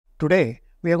Today,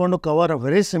 we are going to cover a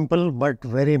very simple but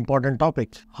very important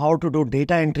topic, how to do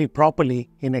data entry properly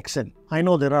in Excel. I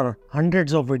know there are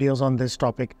hundreds of videos on this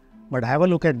topic, but have a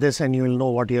look at this and you will know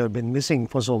what you have been missing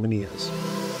for so many years.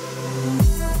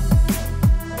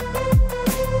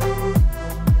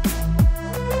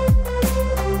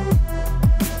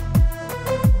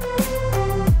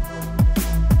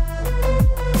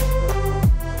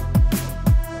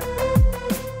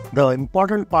 The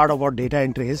important part about data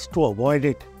entry is to avoid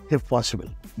it if possible.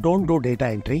 Don't do data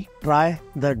entry. Try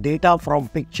the data from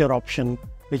picture option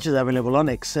which is available on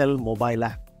Excel mobile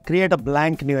app. Create a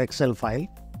blank new Excel file.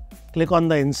 Click on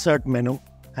the insert menu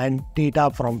and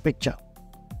data from picture.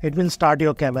 It will start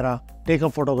your camera, take a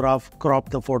photograph, crop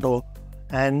the photo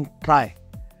and try.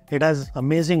 It has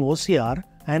amazing OCR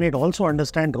and it also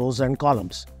understands rows and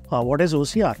columns. What is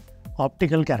OCR?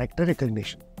 Optical character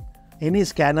recognition. Any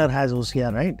scanner has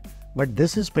OCR, right? But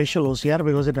this is special OCR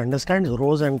because it understands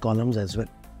rows and columns as well.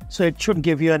 So it should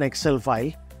give you an Excel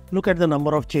file. Look at the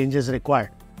number of changes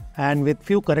required. And with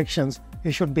few corrections,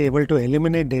 you should be able to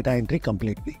eliminate data entry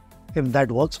completely. If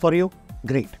that works for you,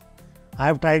 great. I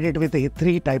have tried it with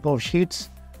 3 type of sheets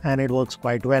and it works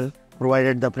quite well,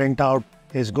 provided the printout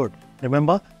is good.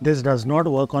 Remember, this does not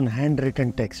work on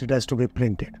handwritten text. It has to be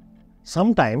printed.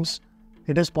 Sometimes,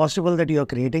 it is possible that you are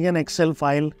creating an Excel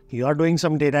file, you are doing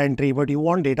some data entry, but you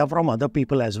want data from other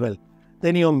people as well.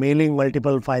 Then you are mailing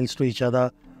multiple files to each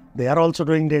other. They are also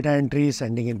doing data entry,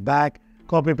 sending it back,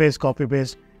 copy paste, copy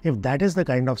paste. If that is the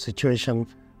kind of situation,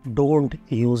 don't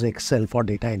use Excel for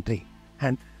data entry.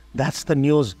 And that's the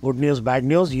news. Good news, bad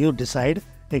news. You decide.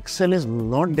 Excel is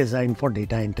not designed for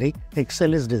data entry.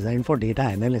 Excel is designed for data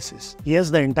analysis.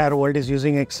 Yes, the entire world is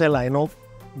using Excel, I know.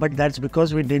 But that's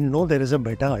because we didn't know there is a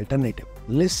better alternative.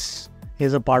 Lists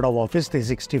is a part of Office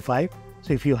 365.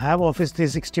 So if you have Office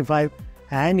 365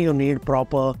 and you need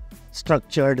proper,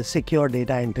 structured, secure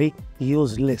data entry,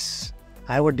 use lists.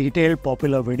 I have a detailed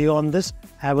popular video on this.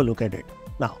 Have a look at it.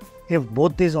 Now, if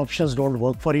both these options don't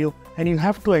work for you and you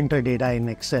have to enter data in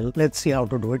Excel, let's see how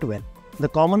to do it well. The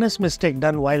commonest mistake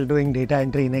done while doing data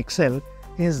entry in Excel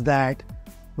is that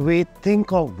we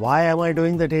think of why am I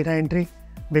doing the data entry?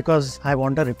 Because I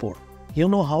want a report. You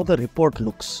know how the report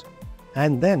looks.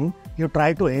 And then you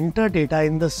try to enter data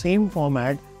in the same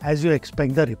format as you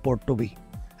expect the report to be.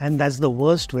 And that's the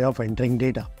worst way of entering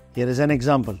data. Here is an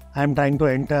example. I am trying to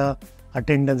enter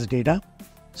attendance data.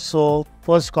 So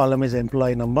first column is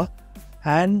employee number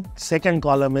and second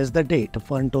column is the date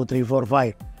 1, 2, 3, 4,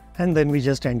 5. And then we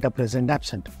just enter present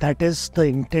absent. That is the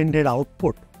intended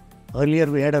output. Earlier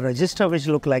we had a register which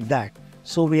looked like that.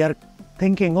 So we are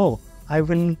thinking, oh, I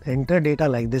will enter data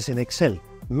like this in Excel.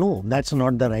 No, that's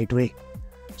not the right way.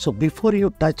 So before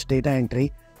you touch data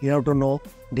entry, you have to know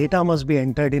data must be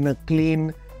entered in a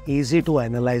clean, easy to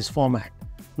analyze format.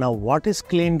 Now, what is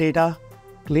clean data?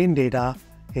 Clean data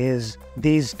is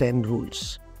these 10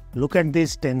 rules. Look at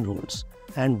these 10 rules.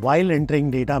 And while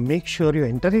entering data, make sure you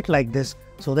enter it like this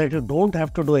so that you don't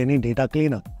have to do any data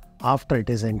cleanup. After it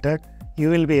is entered, you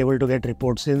will be able to get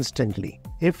reports instantly.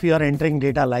 If you are entering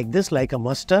data like this, like a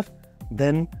muster,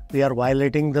 then we are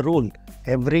violating the rule.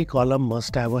 Every column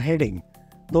must have a heading.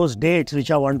 Those dates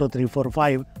which are 1, 2, 3, 4,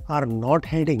 5 are not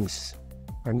headings.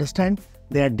 Understand?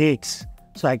 They are dates.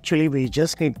 So actually we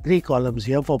just need 3 columns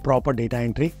here for proper data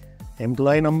entry.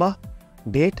 Employee number,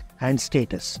 date and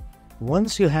status.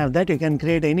 Once you have that, you can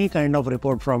create any kind of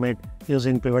report from it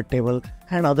using pivot table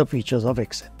and other features of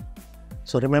Excel.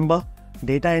 So remember,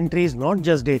 data entry is not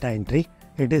just data entry.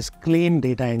 It is clean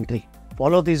data entry.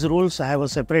 Follow these rules. I have a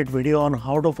separate video on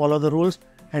how to follow the rules,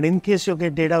 and in case you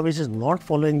get data which is not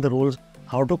following the rules,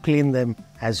 how to clean them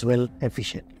as well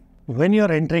efficiently. When you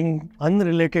are entering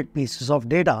unrelated pieces of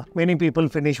data, many people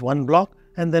finish one block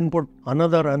and then put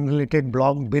another unrelated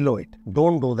block below it.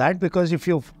 Don't do that, because if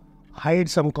you hide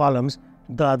some columns,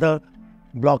 the other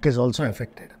block is also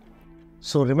affected.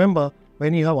 So remember,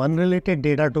 when you have unrelated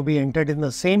data to be entered in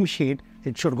the same sheet,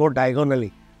 it should go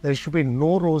diagonally. There should be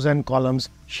no rows and columns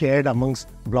shared amongst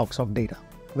blocks of data.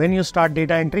 When you start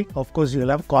data entry, of course, you will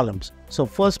have columns. So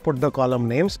first put the column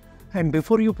names, and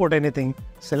before you put anything,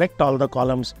 select all the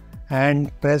columns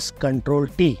and press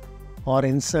Ctrl T or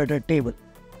insert a table.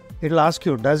 It will ask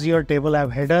you, does your table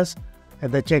have headers?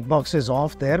 And the checkbox is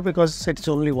off there because it's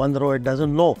only one row. It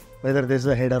doesn't know whether this is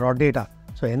a header or data.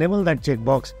 So enable that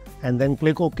checkbox and then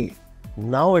click OK.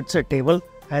 Now it's a table,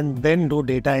 and then do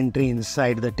data entry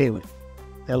inside the table.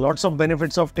 There are lots of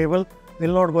benefits of table.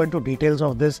 We'll not go into details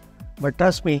of this, but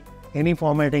trust me, any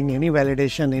formatting, any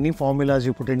validation, any formulas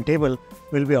you put in table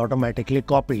will be automatically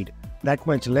copied. That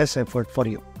much less effort for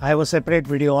you. I have a separate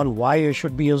video on why you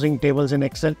should be using tables in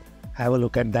Excel. Have a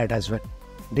look at that as well.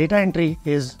 Data entry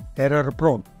is error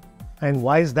prone. And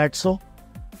why is that so?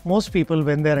 Most people,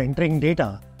 when they are entering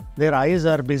data, their eyes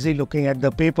are busy looking at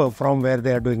the paper from where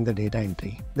they are doing the data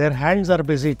entry. Their hands are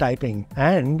busy typing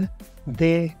and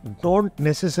they don't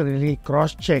necessarily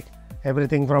cross-check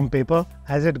everything from paper.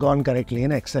 Has it gone correctly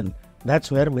in Excel?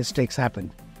 That's where mistakes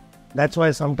happen. That's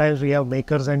why sometimes we have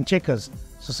makers and checkers.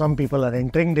 So some people are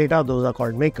entering data, those are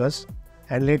called makers.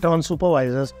 And later on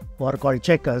supervisors, who are called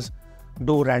checkers,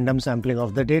 do random sampling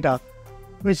of the data,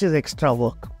 which is extra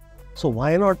work. So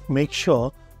why not make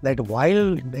sure that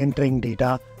while entering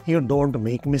data, you don't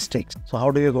make mistakes? So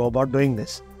how do you go about doing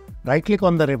this? Right click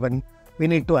on the ribbon. We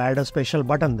need to add a special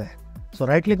button there. So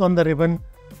right click on the ribbon,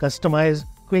 customize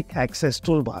quick access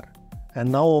toolbar.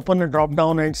 And now open a drop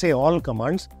down and say all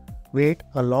commands. Wait,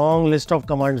 a long list of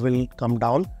commands will come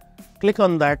down. Click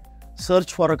on that,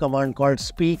 search for a command called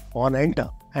speak on enter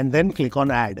and then click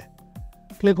on add.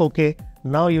 Click OK.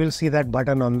 Now you will see that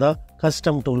button on the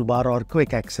custom toolbar or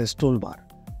quick access toolbar.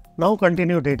 Now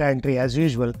continue data entry as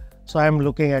usual. So I am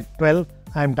looking at 12.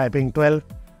 I am typing 12.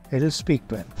 It will speak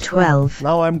 12. 12.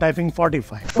 Now I am typing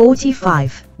 45.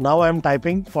 45. Now I am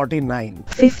typing 49.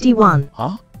 51.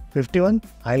 51?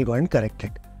 I'll go and correct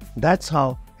it. That's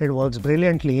how it works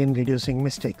brilliantly in reducing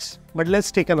mistakes. But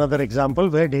let's take another example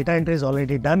where data entry is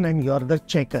already done and you're the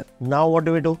checker. Now what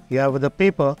do? You have the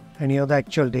paper and you have the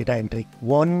actual data entry.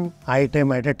 One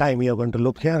item at a time, you're going to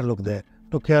look here, look there,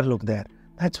 look here, look there.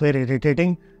 That's very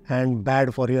irritating and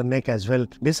bad for your neck as well.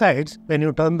 Besides, when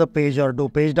you turn the page or do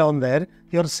page down there,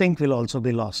 your sync will also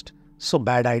be lost. So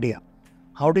bad idea.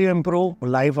 How do you improve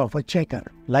life of a checker?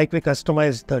 Like we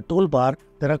customized the toolbar,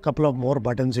 there are a couple of more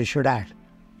buttons you should add.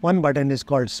 One button is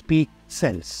called Speak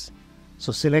Cells.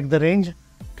 So select the range,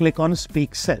 click on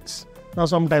Speak Cells. Now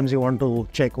sometimes you want to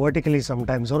check vertically,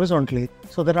 sometimes horizontally.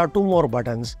 So there are two more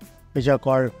buttons which are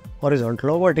called horizontal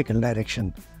or vertical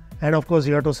direction. And of course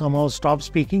you have to somehow stop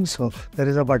speaking. So there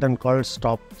is a button called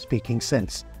Stop Speaking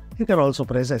Cells. You can also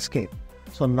press Escape.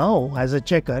 So now as a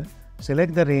checker,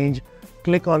 select the range,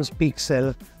 click on Speak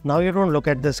Cell. Now you don't look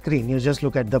at the screen, you just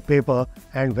look at the paper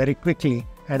and very quickly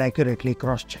and accurately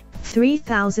cross-check.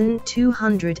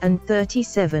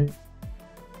 3237.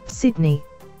 Sydney,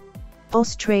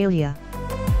 Australia.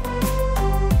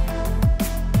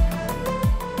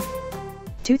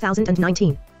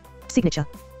 2019. Signature.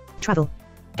 Travel.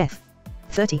 F.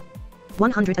 30.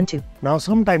 102. Now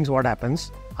sometimes what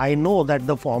happens, I know that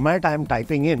the format I am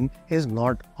typing in is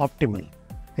not optimal.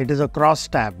 It is a cross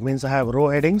tab, means I have row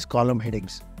headings, column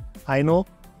headings. I know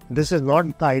this is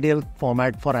not the ideal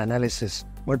format for analysis,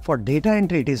 but for data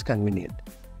entry it is convenient.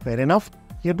 Fair enough,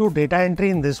 you do data entry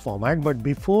in this format, but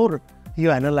before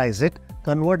you analyze it,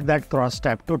 convert that cross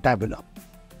tab to tabular.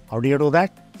 How do you do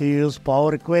that? You use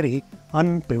Power Query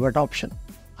Unpivot option.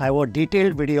 I have a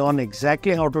detailed video on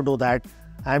exactly how to do that.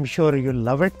 I am sure you'll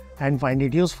love it and find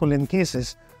it useful in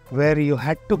cases where you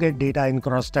had to get data in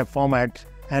cross tab format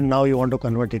and now you want to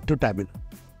convert it to tabular.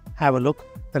 Have a look,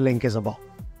 the link is above.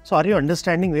 So are you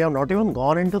understanding? We have not even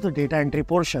gone into the data entry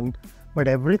portion, but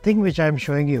everything which I am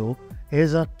showing you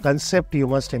is a concept you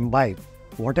must imbibe.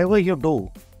 Whatever you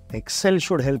do, Excel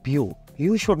should help you.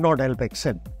 You should not help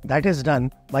Excel. That is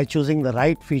done by choosing the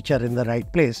right feature in the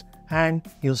right place, and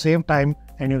you save time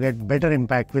and you get better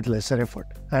impact with lesser effort.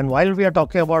 And while we are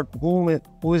talking about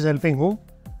who is helping whom,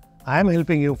 I am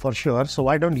helping you for sure. So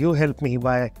why don't you help me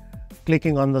by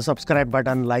clicking on the subscribe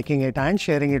button, liking it and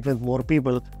sharing it with more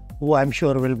people who I'm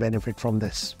sure will benefit from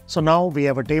this. So now we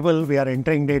have a table, we are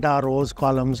entering data, rows,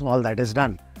 columns, all that is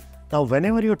done. Now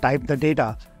whenever you type the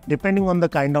data, depending on the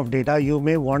kind of data, you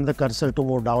may want the cursor to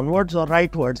move downwards or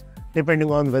rightwards,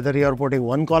 depending on whether you are putting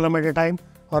one column at a time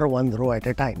or one row at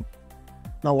a time.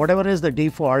 Now whatever is the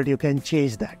default, you can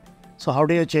change that. So how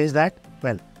do you change that?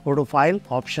 Well, go to File,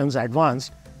 Options,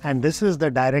 Advanced, and this is the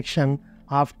direction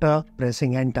after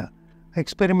pressing Enter.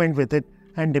 Experiment with it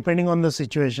and depending on the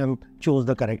situation, choose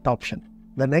the correct option.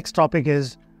 The next topic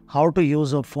is how to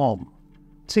use a form.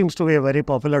 It seems to be a very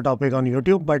popular topic on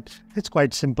YouTube, but it's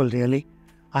quite simple really.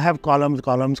 I have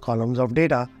columns of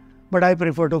data, but I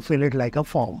prefer to fill it like a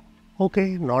form.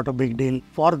 Okay, not a big deal.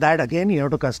 For that again, you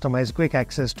have to customize Quick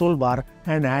Access Toolbar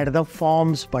and add the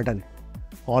Forms button.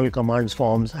 All commands,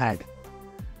 forms, add.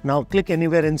 Now click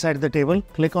anywhere inside the table,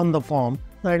 click on the form.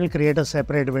 Now it will create a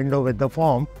separate window with the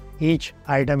form. Each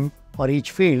item or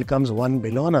each field comes one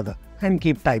below another, and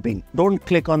keep typing. Don't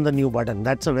click on the new button.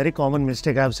 That's a very common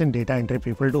mistake I've seen data entry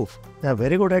people do. They are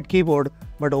very good at keyboard,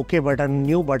 but OK button,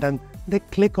 new button, they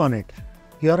click on it.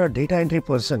 You are a data entry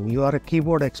person. You are a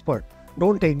keyboard expert.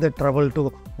 Don't take the trouble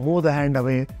to move the hand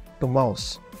away to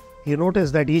mouse. You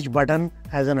notice that each button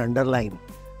has an underline.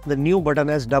 the new button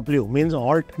as W means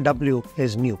Alt W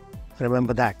is new.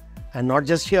 Remember that. And not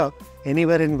just here,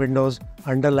 anywhere in Windows,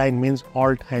 underline means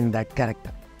Alt and that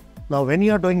character. Now when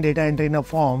you are doing data entry in a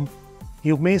form,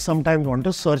 you may sometimes want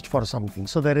to search for something.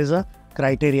 So there is a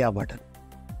criteria button.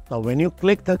 Now when you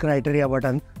click the criteria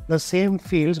button, the same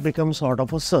fields become sort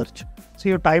of a search. So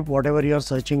you type whatever you are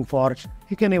searching for.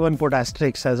 You can even put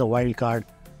asterisk as a wildcard.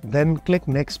 Then click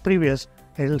next previous.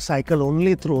 It will cycle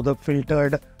only through the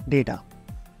filtered data.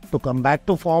 To come back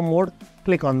to form mode,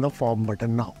 click on the form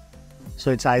button now.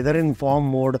 So it's either in form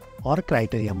mode or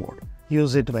criteria mode.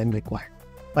 Use it when required.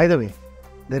 By the way,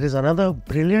 there is another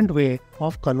brilliant way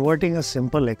of converting a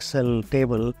simple Excel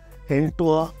table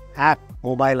into a app,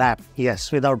 mobile app.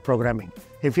 Yes, without programming.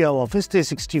 If you have Office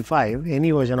 365,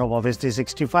 any version of Office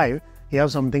 365, you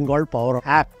have something called Power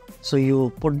App. So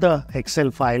you put the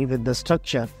Excel file with the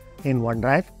structure in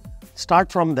OneDrive,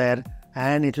 start from there,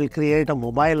 and it will create a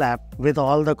mobile app with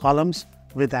all the columns,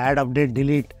 with add, update,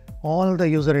 delete, all the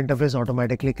user interface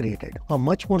automatically created. A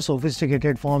much more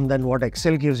sophisticated form than what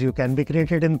Excel gives you can be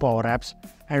created in Power Apps,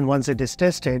 and once it is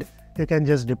tested, you can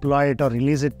just deploy it or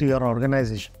release it to your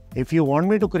organization. If you want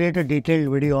me to create a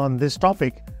detailed video on this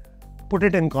topic, put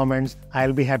it in comments.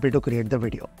 I'll be happy to create the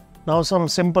video. Now some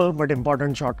simple but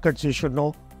important shortcuts you should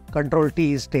know. Control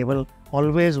T is table.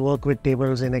 Always work with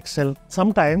tables in Excel.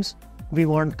 Sometimes we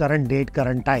want current date,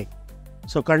 current time.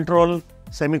 So Control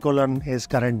semicolon is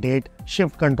current date.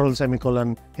 Shift Control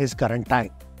semicolon is current time.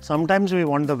 Sometimes we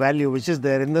want the value which is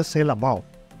there in the cell above.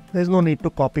 There is no need to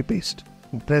copy paste.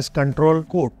 Press Control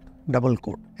quote, double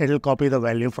quote. It will copy the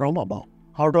value from above.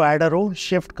 How to add a row?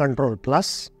 Shift Control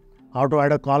plus. How to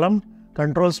add a column?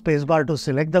 Control spacebar to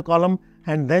select the column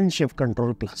and then Shift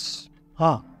Control plus.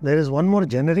 There is one more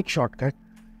generic shortcut.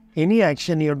 Any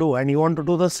action you do and you want to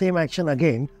do the same action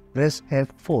again, press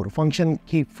F4. Function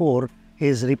key 4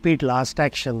 is repeat last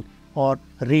action or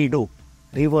redo,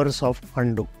 reverse of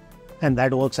undo. And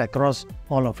that works across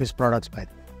all Office products by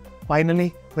the way.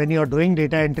 Finally, when you are doing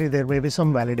data entry, there may be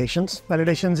some validations.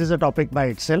 Validations is a topic by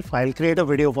itself. I'll create a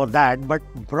video for that. But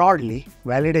broadly,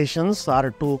 validations are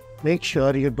to make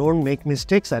sure you don't make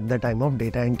mistakes at the time of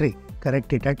data entry.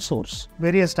 Correct it at source.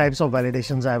 Various types of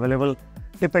validations are available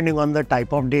depending on the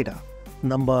type of data.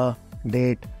 Number,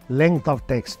 date, length of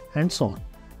text, and so on.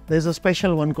 There's a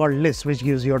special one called list which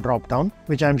gives you a drop down,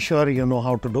 which I'm sure you know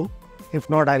how to do. If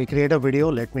not, I'll create a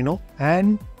video, let me know.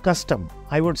 And custom.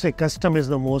 I would say custom is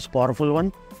the most powerful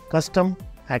one. Custom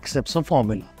accepts a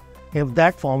formula. If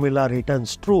that formula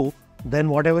returns true, then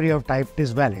whatever you have typed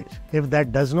is valid. If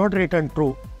that does not return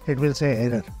true, it will say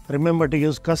error. Remember to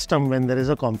use custom when there is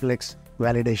a complex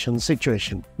validation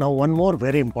situation. Now, one more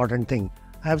very important thing.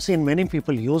 I have seen many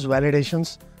people use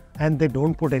validations and they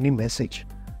don't put any message.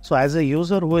 So as a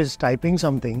user who is typing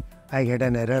something, I get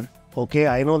an error. Okay,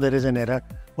 I know there is an error,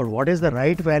 but what is the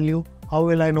right value? How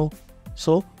will I know?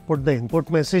 So put the input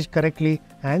message correctly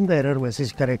and the error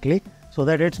message correctly so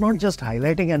that it's not just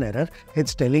highlighting an error,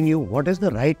 it's telling you what is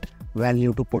the right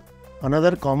value to put.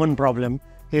 Another common problem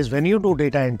is when you do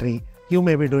data entry, you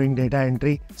may be doing data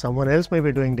entry, someone else may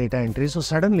be doing data entry. So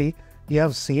suddenly you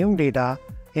have same data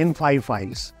in 5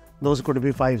 files. Those could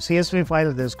be 5 CSV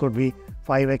files, this could be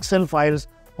 5 Excel files,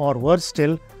 or worse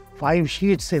still, 5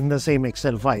 sheets in the same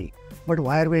Excel file. But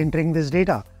why are we entering this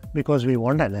data? Because we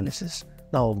want analysis.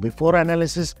 Now, before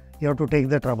analysis, you have to take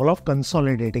the trouble of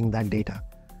consolidating that data.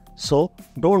 So,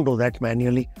 don't do that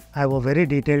manually. I have a very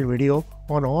detailed video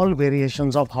on all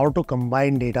variations of how to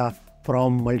combine data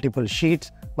from multiple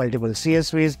sheets, multiple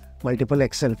CSVs, multiple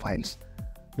Excel files.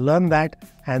 Learn that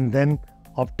and then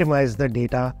optimize the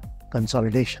data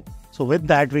consolidation. So with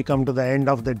that, we come to the end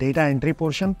of the data entry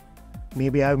portion.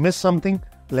 Maybe I've missed something.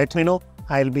 Let me know.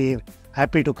 I'll be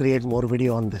happy to create more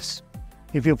video on this.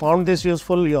 If you found this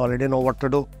useful, you already know what to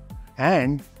do.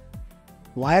 And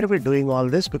why are we doing all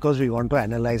this? Because we want to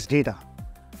analyze data.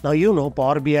 Now you know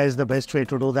Power BI is the best way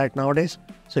to do that nowadays.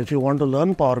 So if you want to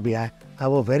learn Power BI, I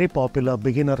have a very popular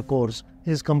beginner course.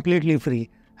 It's completely free.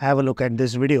 Have a look at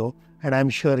this video and I'm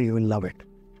sure you will love it.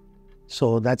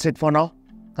 So that's it for now.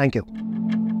 Thank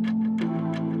you.